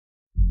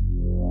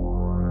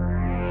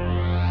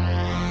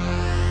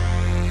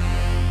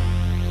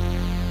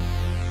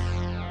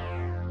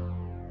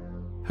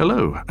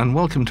Hello and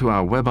welcome to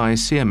our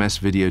webeyeCMS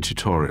video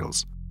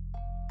tutorials.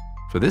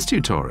 For this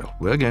tutorial,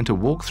 we're going to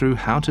walk through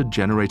how to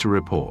generate a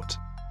report.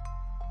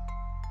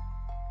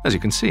 As you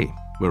can see,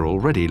 we're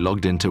already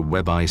logged into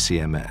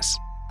webeyeCMS.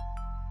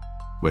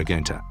 We're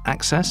going to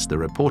access the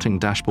reporting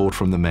dashboard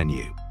from the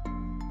menu.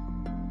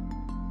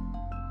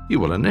 You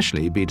will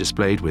initially be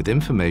displayed with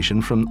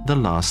information from the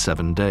last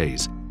 7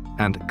 days,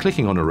 and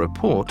clicking on a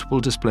report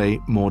will display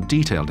more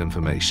detailed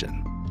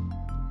information.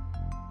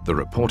 The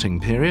reporting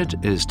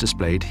period is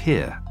displayed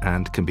here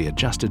and can be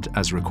adjusted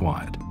as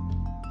required.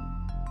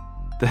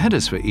 The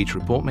headers for each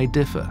report may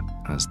differ,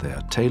 as they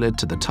are tailored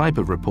to the type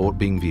of report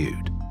being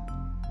viewed.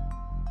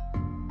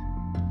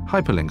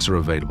 Hyperlinks are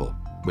available,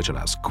 which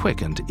allows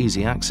quick and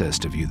easy access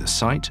to view the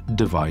site,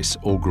 device,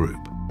 or group.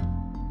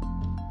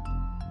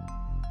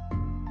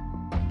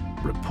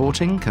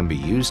 Reporting can be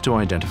used to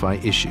identify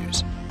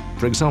issues.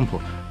 For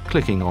example,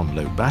 clicking on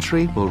low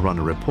battery will run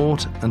a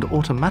report and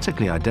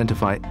automatically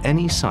identify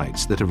any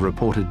sites that have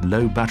reported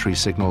low battery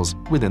signals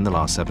within the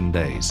last 7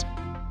 days.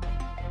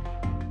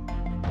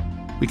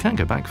 We can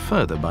go back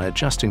further by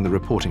adjusting the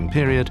reporting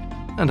period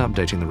and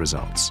updating the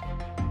results.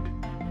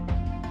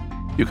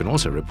 You can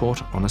also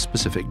report on a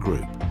specific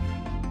group.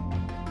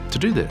 To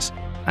do this,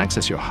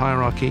 access your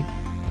hierarchy,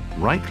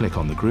 right-click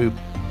on the group,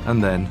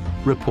 and then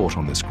report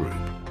on this group.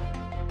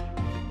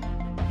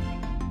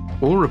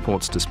 All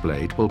reports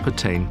displayed will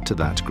pertain to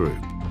that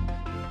group.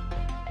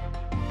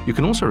 You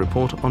can also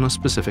report on a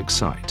specific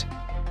site.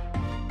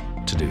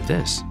 To do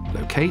this,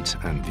 locate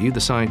and view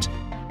the site,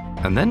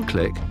 and then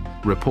click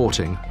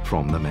Reporting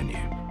from the menu.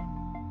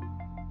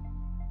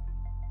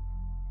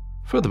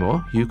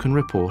 Furthermore, you can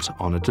report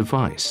on a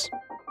device.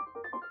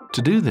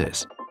 To do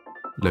this,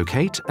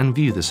 locate and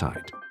view the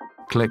site,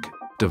 click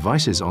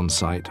Devices on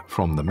Site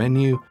from the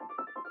menu,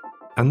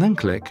 and then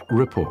click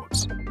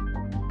Reports.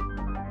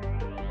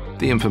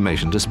 The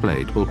information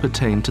displayed will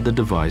pertain to the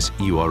device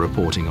you are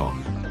reporting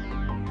on.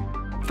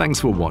 Thanks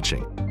for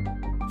watching.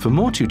 For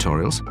more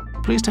tutorials,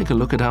 please take a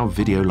look at our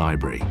video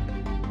library.